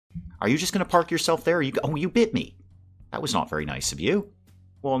Are you just going to park yourself there? Oh, you bit me. That was not very nice of you.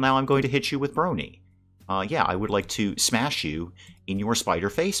 Well, now I'm going to hit you with Brony. Yeah, I would like to smash you in your spider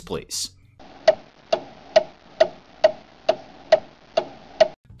face, please.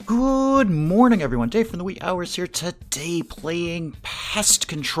 Good morning, everyone. Dave from the wee hours here today playing Pest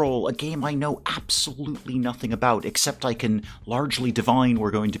Control, a game I know absolutely nothing about, except I can largely divine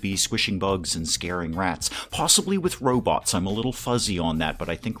we're going to be squishing bugs and scaring rats. Possibly with robots. I'm a little fuzzy on that, but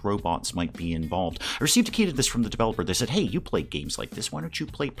I think robots might be involved. I received a key to this from the developer. They said, hey, you play games like this. Why don't you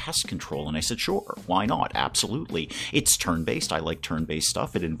play Pest Control? And I said, sure. Why not? Absolutely. It's turn-based. I like turn-based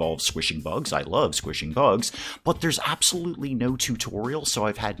stuff. It involves squishing bugs. I love squishing bugs. But there's absolutely no tutorial, so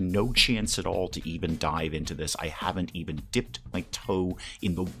I've had no chance at all to even dive into this. I haven't even dipped my toe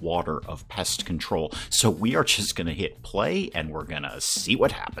in the water of Pest Control. So we are just going to hit play and we're going to see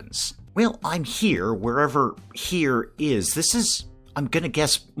what happens. Well, I'm here, wherever here is. This is, I'm going to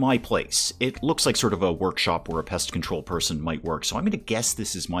guess, my place. It looks like sort of a workshop where a pest control person might work, so I'm going to guess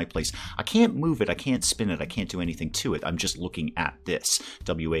this is my place. I can't move it, I can't spin it, I can't do anything to it. I'm just looking at this.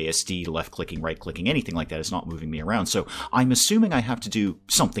 WASD, left-clicking, right-clicking, anything like that is not moving me around, so I'm assuming I have to do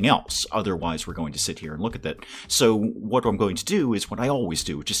something else. Otherwise, we're going to sit here and look at that. So what I'm going to do is what I always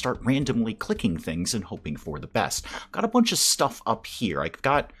do, which is start randomly clicking things and hoping for the best. I've got a bunch of stuff up here. I've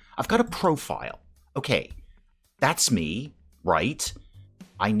got a profile. Okay, that's me. Right?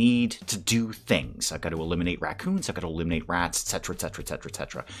 I need to do things. I've got to eliminate raccoons, I've got to eliminate rats, etc., etc., etc.,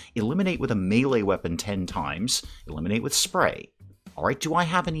 etc. Eliminate with a melee weapon 10 times. Eliminate with spray. Alright, do I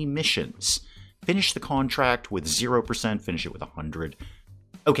have any missions? Finish the contract with 0%, finish it with 100.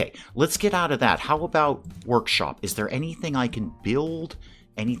 Okay, let's get out of that. How about workshop? Is there anything I can build?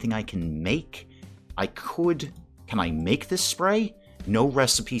 Anything I can make? Can I make this spray? No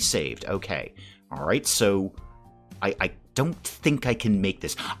recipe saved. Okay. Alright, so I don't think I can make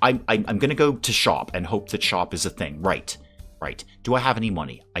this. I'm going to go to shop and hope that shop is a thing. Right. Do I have any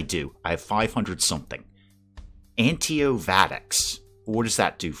money? I do. I have 500 something. Antiovatics. What does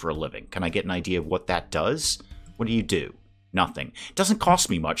that do for a living? Can I get an idea of what that does? What do you do? Nothing. It doesn't cost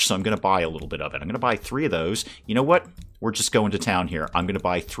me much, so I'm going to buy a little bit of it. I'm going to buy 3 of those. You know what? We're just going to town here. I'm going to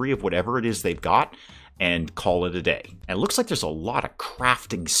buy 3 of whatever it is they've got and call it a day. And it looks like there's a lot of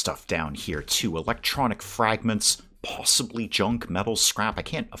crafting stuff down here, too. Electronic fragments, possibly junk, metal, scrap. I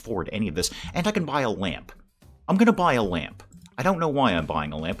can't afford any of this. And I can buy a lamp. I'm going to buy a lamp. I don't know why I'm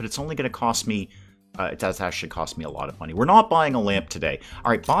buying a lamp, but it's only going to cost me... it does actually cost me a lot of money. We're not buying a lamp today.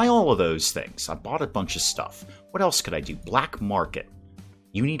 Alright, buy all of those things. I bought a bunch of stuff. What else could I do? Black market.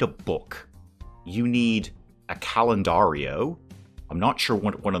 You need a book. You need a calendario. I'm not sure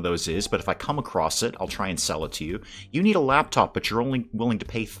what one of those is, but if I come across it, I'll try and sell it to you. You need a laptop, but you're only willing to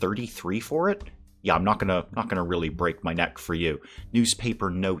pay $33 for it? Yeah, I'm not gonna really break my neck for you. Newspaper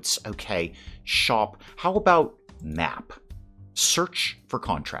notes, okay. Shop. How about map? Search for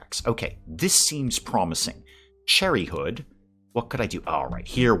contracts. Okay, this seems promising. Cherry hood. What could I do? All right,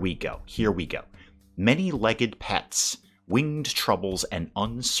 here we go. Here we go. Many-legged pets. Winged troubles and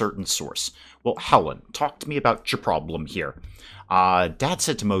uncertain source. Well, Helen, talk to me about your problem here. Dad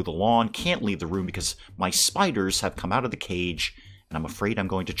said to mow the lawn. Can't leave the room because my spiders have come out of the cage and I'm afraid I'm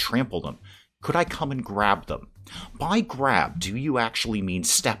going to trample them. Could I come and grab them? By grab, do you actually mean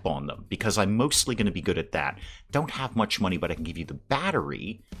step on them? Because I'm mostly going to be good at that. Don't have much money, but I can give you the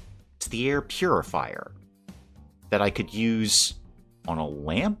battery to the air purifier that I could use on a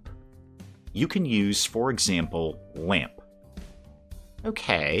lamp. You can use, for example, lamp.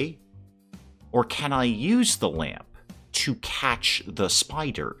 Okay. Or can I use the lamp to catch the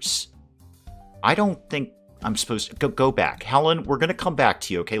spiders? I don't think I'm supposed to... Go back. Helen, we're going to come back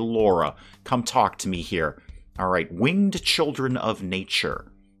to you, okay? Laura, come talk to me here. All right, winged children of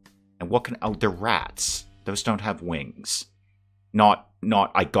nature. And what can... Oh, they're rats. Those don't have wings.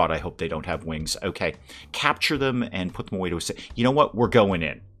 I hope they don't have wings. Okay, capture them and put them away to a... You know what? We're going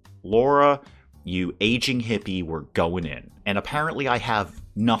in. Laura, you aging hippie, we're going in. And apparently I have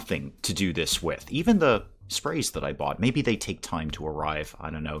nothing to do this with. Even the sprays that I bought, maybe they take time to arrive.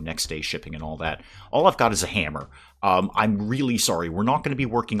 I don't know, next day shipping and all that. All I've got is a hammer. I'm really sorry. We're not going to be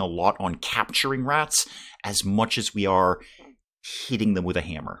working a lot on capturing rats as much as we are hitting them with a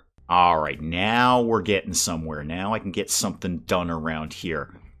hammer. All right, now we're getting somewhere. Now I can get something done around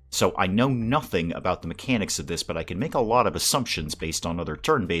here. So I know nothing about the mechanics of this, but I can make a lot of assumptions based on other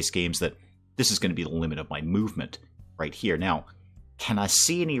turn-based games that this is going to be the limit of my movement right here. Now, can I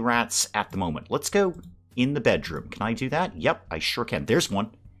see any rats at the moment? Let's go in the bedroom. Can I do that? Yep, I sure can. There's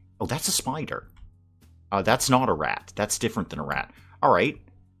one. Oh, that's a spider. That's not a rat. That's different than a rat. All right.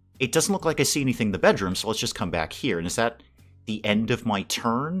 It doesn't look like I see anything in the bedroom, so let's just come back here. And is that the end of my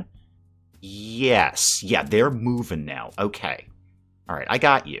turn? Yes. Yeah, they're moving now. Okay. All right, I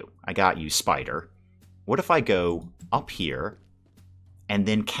got you. I got you, spider. What if I go up here, and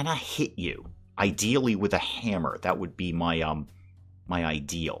then can I hit you? Ideally with a hammer. That would be my my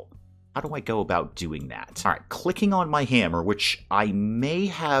ideal. How do I go about doing that? All right, clicking on my hammer, which I may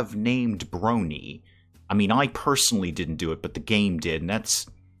have named Brony. I mean, I personally didn't do it, but the game did, and that's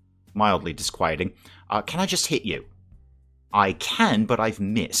mildly disquieting. Can I just hit you? I can, but I've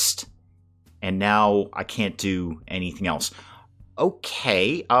missed. And now I can't do anything else.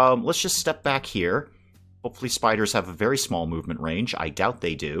 Okay, let's just step back here. Hopefully spiders have a very small movement range. I doubt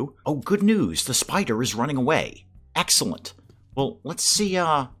they do. Oh, good news. The spider is running away. Excellent. Well, let's see,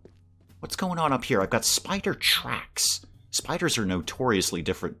 what's going on up here? I've got spider tracks. Spiders are notoriously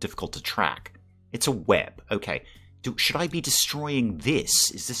difficult to track. It's a web. Okay. Should I be destroying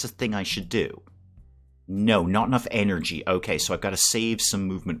this? Is this a thing I should do? No, not enough energy. Okay, so I've got to save some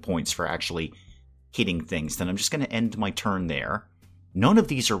movement points for actually hitting things. Then I'm just going to end my turn there. None of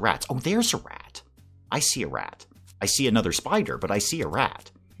these are rats. Oh, there's a rat. I see a rat. I see another spider, but I see a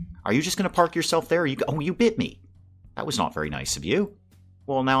rat. Are you just going to park yourself there? Oh, you bit me. That was not very nice of you.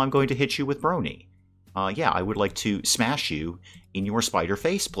 Well, now I'm going to hit you with Brony. Yeah, I would like to smash you in your spider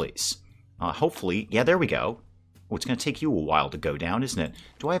face, please. Hopefully, yeah, there we go. Oh, it's going to take you a while to go down, isn't it?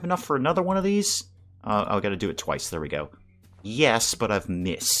 Do I have enough for another one of these? I've got to do it twice. There we go. Yes, but I've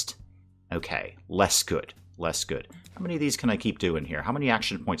missed. Okay, less good. Less good. How many of these can I keep doing here? How many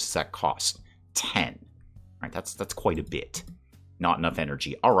action points does that cost? 10. All right, that's quite a bit. Not enough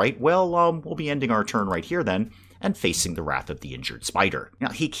energy. All right, well, we'll be ending our turn right here then, and facing the wrath of the injured spider. Now,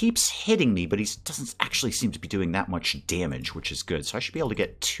 he keeps hitting me, but he doesn't actually seem to be doing that much damage, which is good. So I should be able to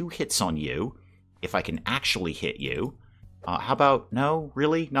get 2 hits on you, if I can actually hit you. How about, no,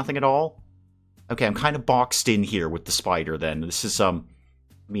 really? Nothing at all? Okay, I'm kind of boxed in here with the spider then. This is,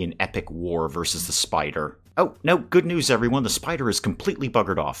 me an epic war versus the spider. Oh, no, good news, everyone. The spider is completely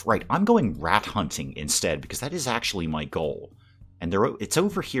buggered off. Right, I'm going rat hunting instead, because that is actually my goal. And it's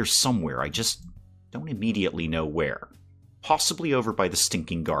over here somewhere. I just don't immediately know where. Possibly over by the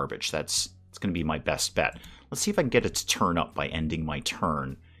stinking garbage. It's going to be my best bet. Let's see if I can get it to turn up by ending my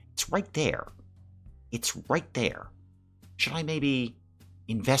turn. It's right there. It's right there. Should I maybe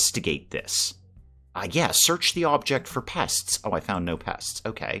investigate this? Yeah, search the object for pests. Oh, I found no pests.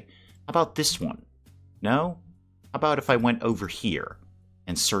 Okay. How about this one? No? How about if I went over here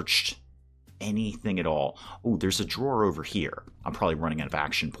and searched anything at all? Oh, there's a drawer over here. I'm probably running out of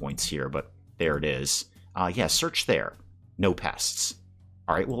action points here, but there it is. Yeah, search there. No pests.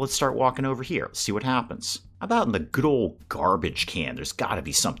 All right, well, let's start walking over here. Let's see what happens. How about in the good old garbage can? There's got to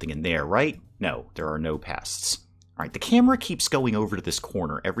be something in there, right? No, there are no pests. All right, the camera keeps going over to this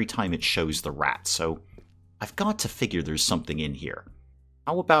corner every time it shows the rat, so I've got to figure there's something in here.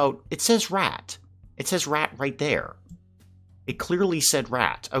 How about, it says rat. It says rat right there. It clearly said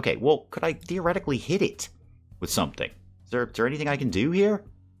rat. Okay, well, could I theoretically hit it with something? Is there anything I can do here?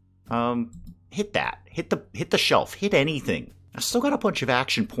 Hit that. Hit the shelf. Hit anything. I've still got a bunch of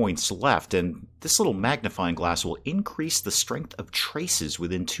action points left, and this little magnifying glass will increase the strength of traces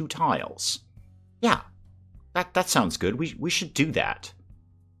within 2 tiles. Yeah, that sounds good. We should do that.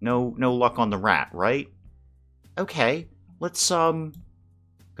 No luck on the rat, right? Okay, let's go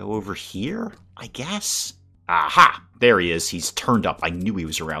over here, I guess. Aha! There he is. He's turned up. I knew he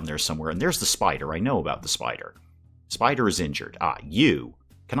was around there somewhere. And there's the spider. I know about the spider. Spider is injured. You.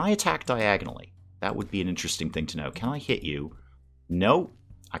 Can I attack diagonally? That would be an interesting thing to know. Can I hit you? No,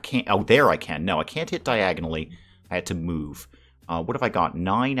 I can't. Oh, there I can. No, I can't hit diagonally. I had to move. What have I got?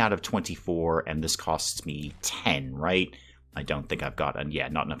 9 out of 24, and this costs me 10, right? I don't think I've got, yeah,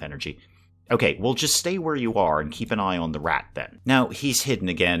 not enough energy. Okay, well, just stay where you are and keep an eye on the rat, then. Now, he's hidden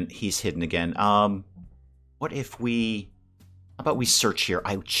again. He's hidden again. What if how about we search here?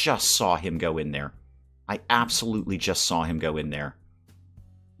 I just saw him go in there. I absolutely just saw him go in there.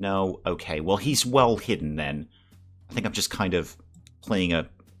 No, okay, well, he's well hidden, then. I think I'm just kind of playing a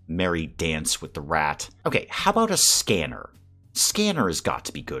merry dance with the rat. Okay, how about a scanner? Scanner has got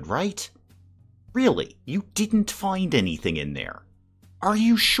to be good, right? Really? You didn't find anything in there? Are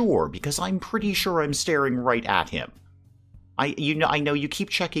you sure? Because I'm pretty sure I'm staring right at him. I know you keep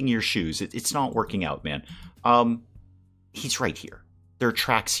checking your shoes. It's not working out, man. He's right here. There are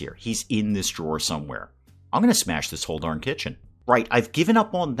tracks here. He's in this drawer somewhere. I'm going to smash this whole darn kitchen. Right, I've given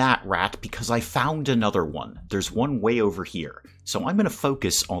up on that rat because I found another one. There's one way over here. So I'm going to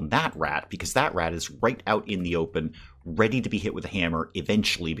focus on that rat because that rat is right out in the open, ready to be hit with a hammer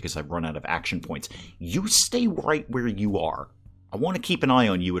eventually because I've run out of action points. You stay right where you are. I want to keep an eye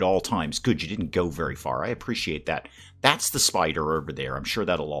on you at all times. Good, you didn't go very far. I appreciate that. That's the spider over there. I'm sure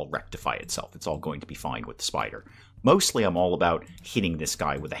that'll all rectify itself. It's all going to be fine with the spider. Mostly, I'm all about hitting this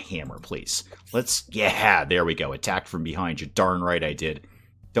guy with a hammer, please. Yeah, there we go. Attack from behind you. Darn right I did.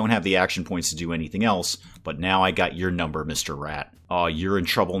 Don't have the action points to do anything else, but now I got your number, Mr. Rat. Oh, you're in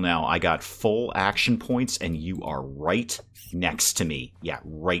trouble now. I got full action points, and you are right next to me. Yeah,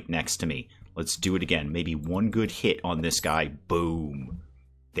 right next to me. Let's do it again. Maybe one good hit on this guy. Boom.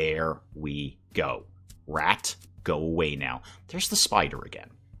 There we go. Rat, go away now. There's the spider again.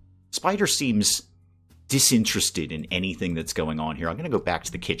 Spider seems disinterested in anything that's going on here. I'm going to go back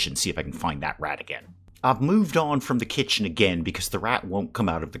to the kitchen, see if I can find that rat again. I've moved on from the kitchen again because the rat won't come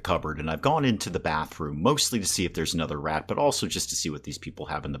out of the cupboard, and I've gone into the bathroom, mostly to see if there's another rat, but also just to see what these people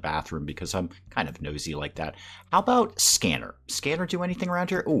have in the bathroom because I'm kind of nosy like that. How about scanner? Scanner do anything around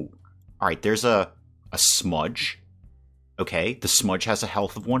here? Ooh. Alright, there's a smudge. Okay, the smudge has a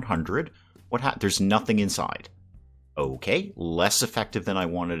health of 100. There's nothing inside. Okay, less effective than I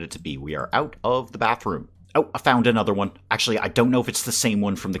wanted it to be. We are out of the bathroom. Oh, I found another one. Actually, I don't know if it's the same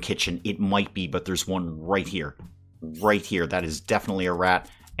one from the kitchen. It might be, but there's one right here. Right here. That is definitely a rat,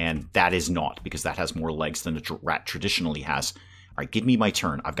 and that is not, because that has more legs than a rat traditionally has. Alright, give me my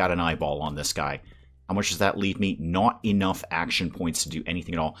turn. I've got an eyeball on this guy. How much does that leave me? Not enough action points to do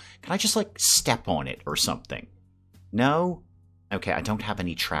anything at all. Can I just, like, step on it or something? No? Okay, I don't have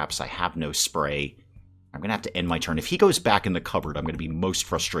any traps. I have no spray. I'm going to have to end my turn. If he goes back in the cupboard, I'm going to be most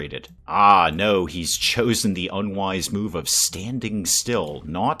frustrated. Ah, no, he's chosen the unwise move of standing still.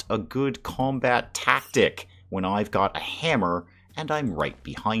 Not a good combat tactic when I've got a hammer and I'm right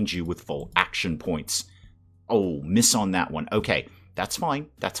behind you with full action points. Oh, miss on that one. Okay, that's fine.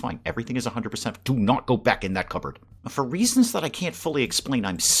 That's fine. Everything is 100%. Do not go back in that cupboard. For reasons that I can't fully explain,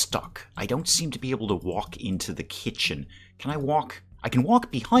 I'm stuck. I don't seem to be able to walk into the kitchen. Can I walk? I can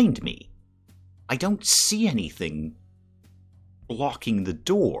walk behind me. I don't see anything blocking the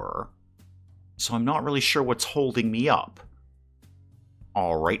door, so I'm not really sure what's holding me up.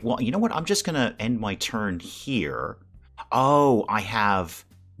 Alright, well, you know what? I'm just going to end my turn here. Oh, I have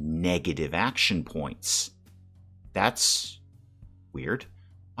negative action points. That's weird.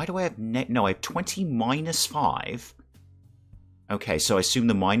 Why do I have no, I have 20 minus 5. Okay, so I assume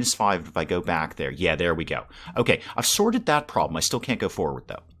the minus 5 if I go back there. Yeah, there we go. Okay, I've sorted that problem. I still can't go forward,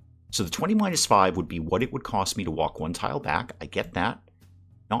 though. So the 20 minus 5 would be what it would cost me to walk one tile back. I get that.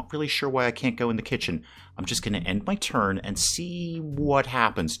 Not really sure why I can't go in the kitchen. I'm just going to end my turn and see what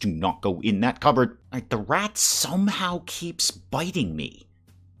happens. Do not go in that cupboard. Right, the rat somehow keeps biting me.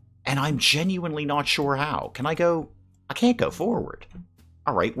 And I'm genuinely not sure how. Can I go? I can't go forward.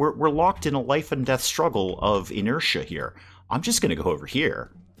 All right, we're locked in a life and death struggle of inertia here. I'm just going to go over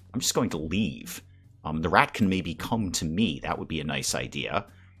here. I'm just going to leave. The rat can maybe come to me. That would be a nice idea.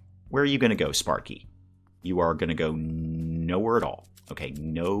 Where are you going to go, Sparky? You are going to go nowhere at all. Okay,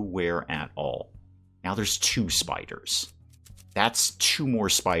 nowhere at all. Now there's 2 spiders. That's 2 more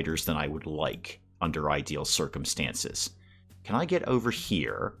spiders than I would like under ideal circumstances. Can I get over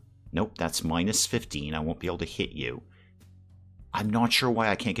here? Nope, that's minus 15. I won't be able to hit you. I'm not sure why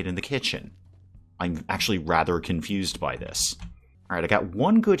I can't get in the kitchen. I'm actually rather confused by this. Alright, I got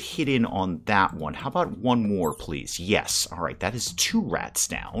 1 good hit in on that one. How about 1 more, please? Yes. Alright, that is 2 rats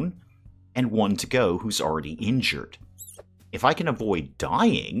down, and 1 to go who's already injured. If I can avoid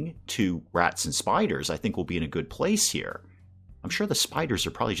dying to rats and spiders, I think we'll be in a good place here. I'm sure the spiders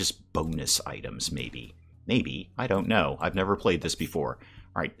are probably just bonus items, maybe. Maybe. I don't know. I've never played this before.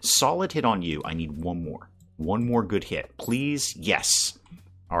 Alright, solid hit on you. I need 1 more. 1 more good hit. Please? Yes.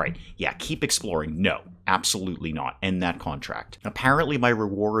 Alright, yeah, keep exploring. No, absolutely not. End that contract. Apparently my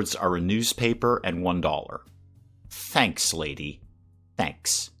rewards are a newspaper and $1. Thanks, lady.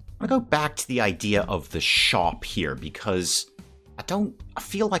 Thanks. I'm gonna go back to the idea of the shop here because I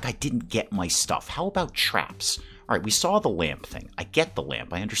feel like I didn't get my stuff. How about traps? Alright, we saw the lamp thing. I get the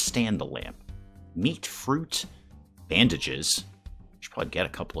lamp. I understand the lamp. Meat, fruit, bandages. Should probably get a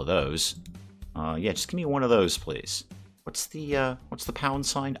couple of those. Yeah, just give me 1 of those, please. What's the pound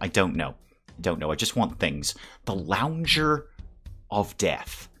sign? I don't know. I don't know. I just want things. The Lounger of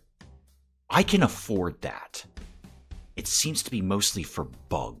Death. I can afford that. It seems to be mostly for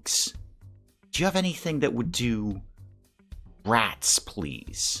bugs. Do you have anything that would do rats,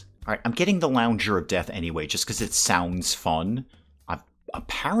 please? Alright, I'm getting the Lounger of Death anyway, just because it sounds fun. I've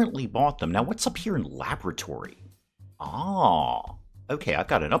apparently bought them. Now, what's up here in Laboratory? Ah, okay, I've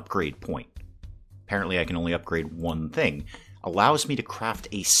got an upgrade point. Apparently I can only upgrade 1 thing. Allows me to craft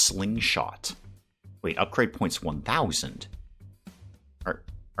a slingshot. Wait, upgrade points 1,000.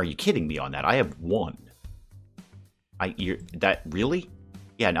 Are you kidding me on that? I have 1. That really?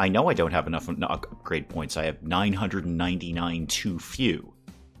 Yeah, I know I don't have enough upgrade points. I have 999 too few.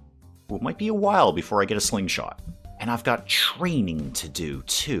 Well, it might be a while before I get a slingshot. And I've got training to do,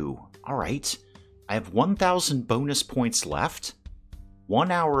 too. Alright. I have 1,000 bonus points left.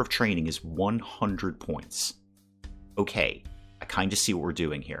 1 hour of training is 100 points. Okay, I kind of see what we're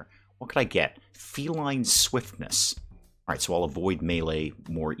doing here. What could I get? Feline swiftness. Alright, so I'll avoid melee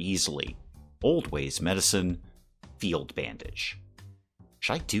more easily. Old ways medicine, field bandage.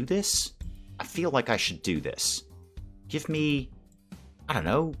 Should I do this? I feel like I should do this. Give me, I don't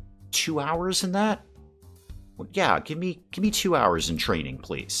know, 2 hours in that? Well, yeah, give me 2 hours in training,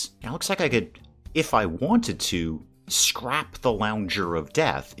 please. Now, it looks like I could, if I wanted to, scrap the Lounger of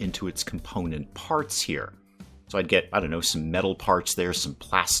Death into its component parts here. So I'd get, I don't know, some metal parts there, some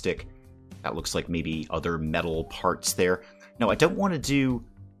plastic. That looks like maybe other metal parts there. No, I don't want to do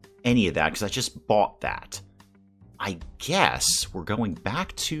any of that because I just bought that. I guess we're going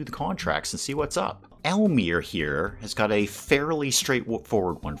back to the contracts and see what's up. Elmir here has got a fairly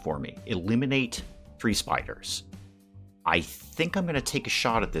straightforward one for me. Eliminate 3 spiders. I think I'm going to take a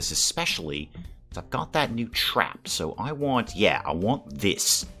shot at this, especially because I've got that new trap. So I want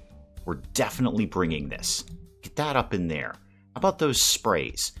this. We're definitely bringing this. Get that up in there. How about those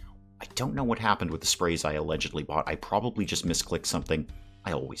sprays? I don't know what happened with the sprays I allegedly bought. I probably just misclicked something.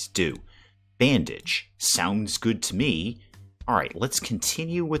 I always do. Bandage. Sounds good to me. Alright, let's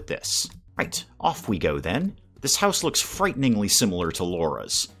continue with this. Right, off we go then. This house looks frighteningly similar to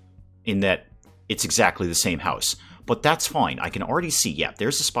Laura's, in that it's exactly the same house. But that's fine. I can already see, yeah,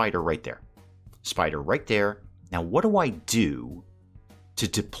 there's a spider right there. Spider right there. Now, what do I do to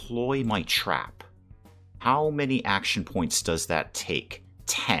deploy my trap? How many action points does that take?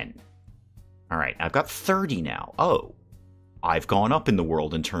 10. Alright, I've got 30 now. Oh. I've gone up in the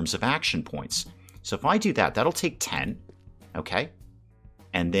world in terms of action points. So if I do that, that'll take 10. Okay.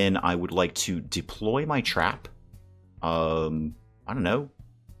 And then I would like to deploy my trap. I don't know.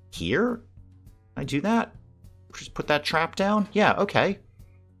 Here? Can I do that? Just put that trap down? Yeah, okay.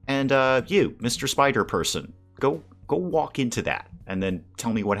 And you, Mr. Spider Person, go walk into that. And then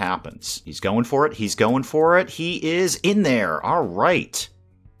tell me what happens. He's going for it. He's going for it. He is in there. All right.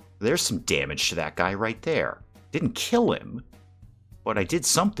 There's some damage to that guy right there. Didn't kill him, but I did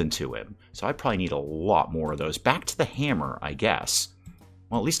something to him. So I probably need a lot more of those. Back to the hammer, I guess.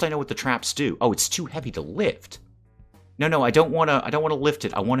 Well, at least I know what the traps do. Oh, it's too heavy to lift. No, I don't want to lift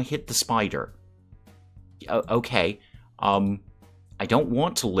it. I want to hit the spider. Okay. I don't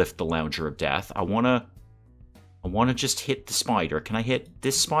want to lift the Lounger of Death. I want to just hit the spider. Can I hit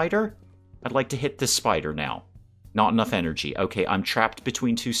this spider? I'd like to hit this spider now. Not enough energy. Okay, I'm trapped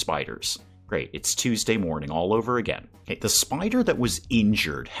between 2 spiders. Great, it's Tuesday morning all over again. Okay, the spider that was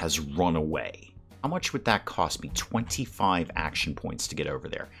injured has run away. How much would that cost me? 25 action points to get over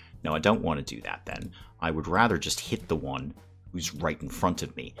there. No, I don't want to do that then. I would rather just hit the one who's right in front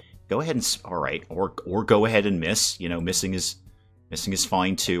of me. Go ahead and, alright, or go ahead and miss. You know, missing is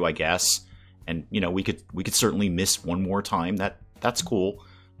fine too, I guess. And, you know, we could certainly miss one more time. That's cool.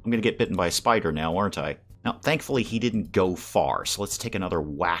 I'm gonna get bitten by a spider now, aren't I? Now, thankfully, he didn't go far, so let's take another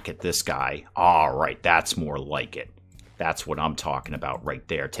whack at this guy. All right, that's more like it. That's what I'm talking about right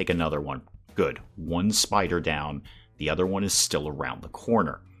there. Take another one. Good. One spider down. The other one is still around the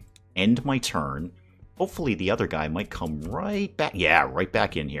corner. End my turn. Hopefully, the other guy might come right back. Yeah, right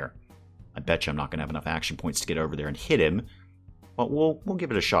back in here. I bet you I'm not going to have enough action points to get over there and hit him. But we'll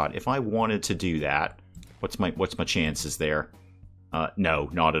give it a shot. If I wanted to do that, what's my chances there? No,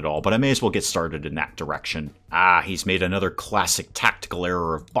 not at all, but I may as well get started in that direction. Ah, he's made another classic tactical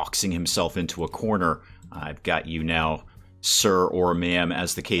error of boxing himself into a corner. I've got you now, sir or ma'am,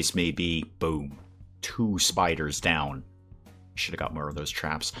 as the case may be. Boom. 2 spiders down. Should have got more of those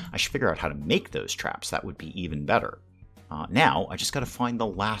traps. I should figure out how to make those traps. That would be even better. Now, I just got to find the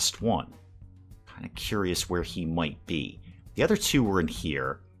last one. Kind of curious where he might be. The other 2 were in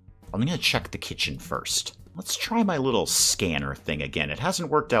here. I'm going to check the kitchen first. Let's try my little scanner thing again. It hasn't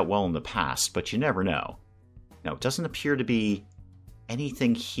worked out well in the past, but you never know. No, it doesn't appear to be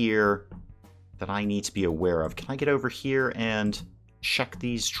anything here that I need to be aware of. Can I get over here and check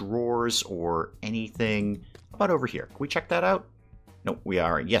these drawers or anything? How about over here? Can we check that out? Nope, we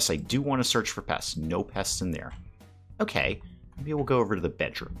are. Yes, I do want to search for pests. No pests in there. Okay, maybe we'll go over to the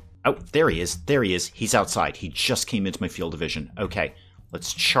bedroom. Oh, there he is. There he is. He's outside. He just came into my field of vision. Okay.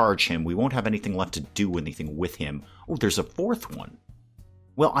 Let's charge him. We won't have anything left to do anything with him. Oh, there's a 4th one.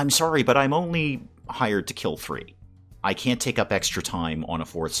 Well, I'm sorry, but I'm only hired to kill 3. I can't take up extra time on a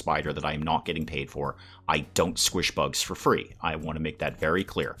 4th spider that I'm not getting paid for. I don't squish bugs for free. I want to make that very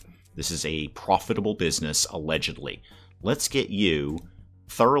clear. This is a profitable business, allegedly. Let's get you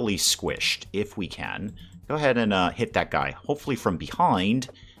thoroughly squished, if we can. Go ahead and hit that guy, hopefully from behind,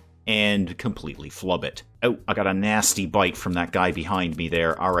 and completely flub it. Oh, I got a nasty bite from that guy behind me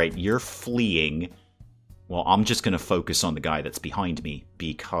there. Alright, you're fleeing. Well, I'm just going to focus on the guy that's behind me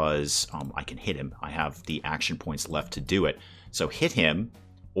because I can hit him. I have the action points left to do it. So hit him,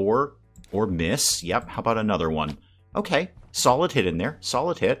 or miss. Yep, how about another one? Okay, solid hit in there.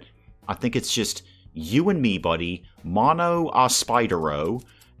 Solid hit. I think it's just you and me, buddy. Mono a Spidero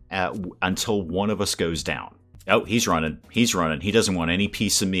until one of us goes down. Oh, he's running. He's running. He doesn't want any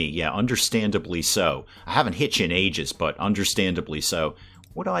piece of me. Yeah, understandably so. I haven't hit you in ages, but understandably so.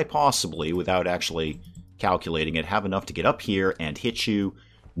 Would I possibly, without actually calculating it, have enough to get up here and hit you?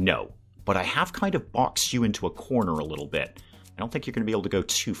 No. But I have kind of boxed you into a corner a little bit. I don't think you're going to be able to go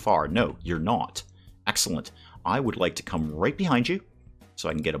too far. No, you're not. Excellent. I would like to come right behind you so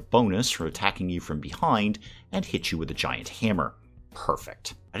I can get a bonus for attacking you from behind and hit you with a giant hammer.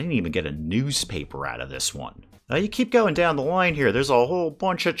 Perfect. I didn't even get a newspaper out of this one. Now you keep going down the line here. There's a whole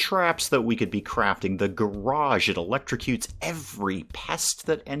bunch of traps that we could be crafting. The garage, it electrocutes every pest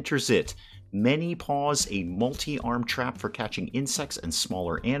that enters it. Many paws, a multi-arm trap for catching insects and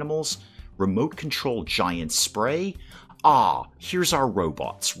smaller animals. Remote control giant spray. Ah, here's our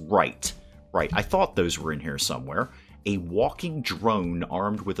robots. Right. I thought those were in here somewhere. A walking drone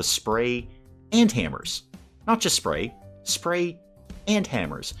armed with a spray and hammers. Not just spray and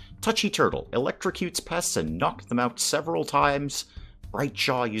hammers. Touchy Turtle electrocutes pests and knocks them out several times. Bright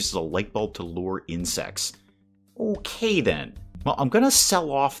Jaw uses a light bulb to lure insects. Okay then. Well, I'm going to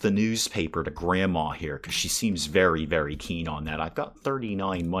sell off the newspaper to Grandma here because she seems very, very keen on that. I've got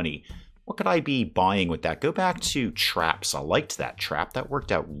 39 money. What could I be buying with that? Go back to traps. I liked that trap. That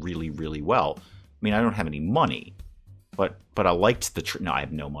worked out really, really well. I mean, I don't have any money, but I liked the no, I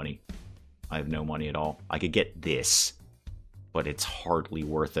have no money. I have no money at all. I could get this, but it's hardly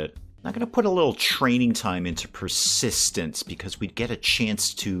worth it. I'm going to put a little training time into persistence because we'd get a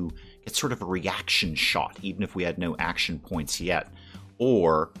chance to get sort of a reaction shot, even if we had no action points yet.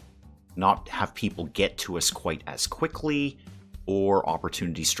 Or not have people get to us quite as quickly, or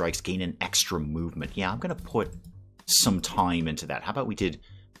opportunity strikes gain an extra movement. Yeah, I'm going to put some time into that. How about we did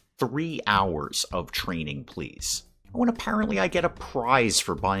 3 hours of training, please? Oh, and apparently I get a prize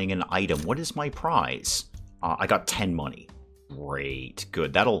for buying an item. What is my prize? I got 10 money. Great,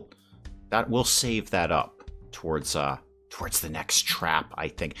 good. That will save that up towards the next trap, I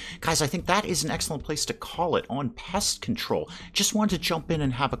think. Guys, I think that is an excellent place to call it on Pest Control. Just wanted to jump in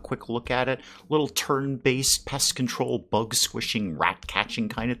and have a quick look at it. Little turn-based pest control, bug squishing, rat catching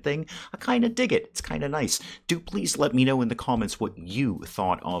kind of thing. I kind of dig it. It's kind of nice. Do please let me know in the comments what you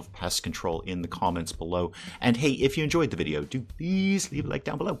thought of Pest Control in the comments below. And hey, if you enjoyed the video, do please leave a like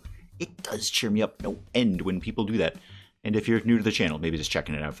down below. It does cheer me up no end when people do that. And if you're new to the channel, maybe just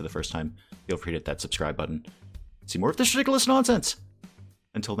checking it out for the first time, feel free to hit that subscribe button. See more of this ridiculous nonsense.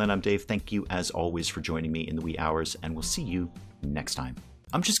 Until then, I'm Dave. Thank you, as always, for joining me in the wee hours, and we'll see you next time.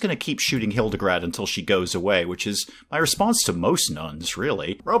 I'm just going to keep shooting Hildegard until she goes away, which is my response to most nuns,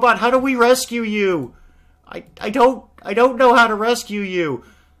 really. Robot, how do we rescue you? I don't know how to rescue you.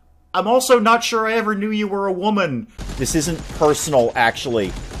 I'm also not sure I ever knew you were a woman. This isn't personal,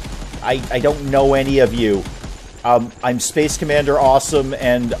 actually. I don't know any of you. I'm Space Commander Awesome,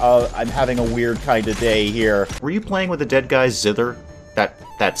 and I'm having a weird kind of day here. Were you playing with the dead guy's zither?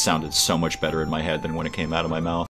 That sounded so much better in my head than when it came out of my mouth.